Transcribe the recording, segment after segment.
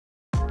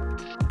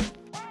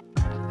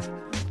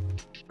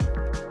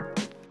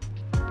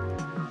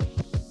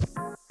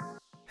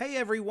Hey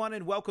everyone,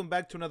 and welcome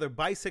back to another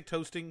Bisect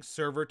Hosting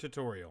server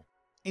tutorial.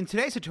 In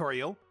today's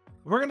tutorial,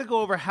 we're going to go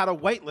over how to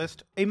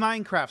whitelist a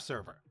Minecraft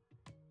server.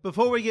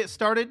 Before we get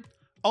started,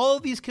 all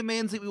of these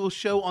commands that we will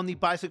show on the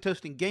Bisect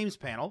Hosting Games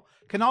panel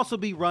can also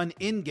be run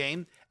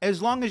in-game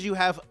as long as you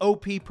have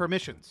OP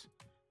permissions.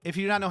 If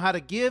you do not know how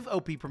to give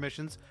OP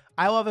permissions,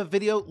 I will have a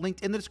video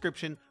linked in the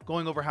description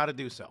going over how to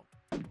do so.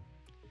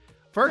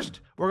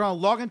 First, we're going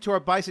to log into our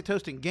Bisect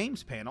Hosting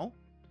Games panel,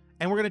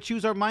 and we're going to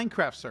choose our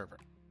Minecraft server.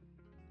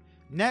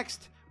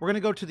 Next, we're going to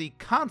go to the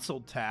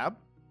Console tab,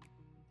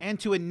 and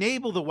to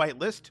enable the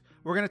whitelist,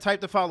 we're going to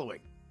type the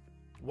following: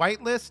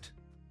 whitelist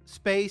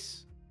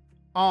space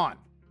on.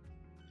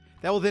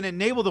 That will then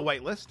enable the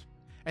whitelist,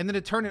 and then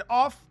to turn it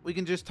off, we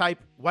can just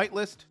type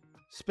whitelist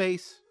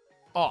space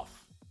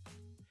off.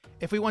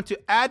 If we want to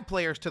add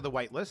players to the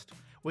whitelist,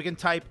 we can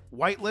type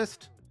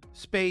whitelist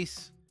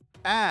space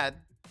add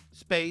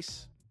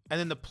space and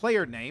then the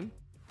player name.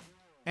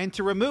 And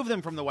to remove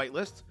them from the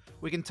whitelist,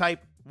 we can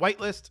type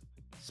whitelist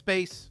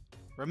space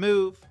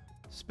remove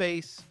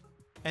space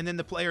and then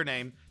the player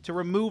name to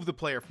remove the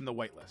player from the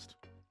whitelist.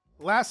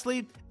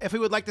 Lastly, if we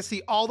would like to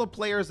see all the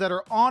players that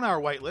are on our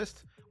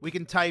whitelist, we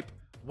can type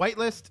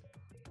whitelist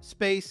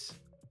space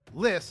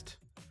list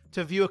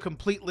to view a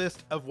complete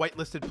list of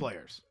whitelisted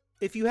players.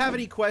 If you have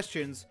any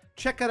questions,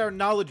 check out our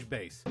knowledge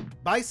base,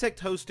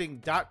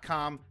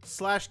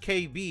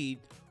 bisecthosting.com/KB,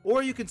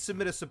 or you can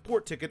submit a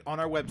support ticket on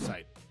our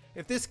website.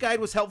 If this guide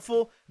was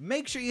helpful,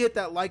 make sure you hit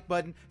that like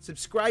button,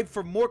 subscribe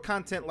for more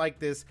content like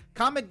this,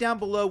 comment down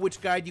below which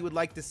guide you would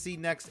like to see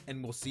next,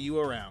 and we'll see you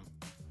around.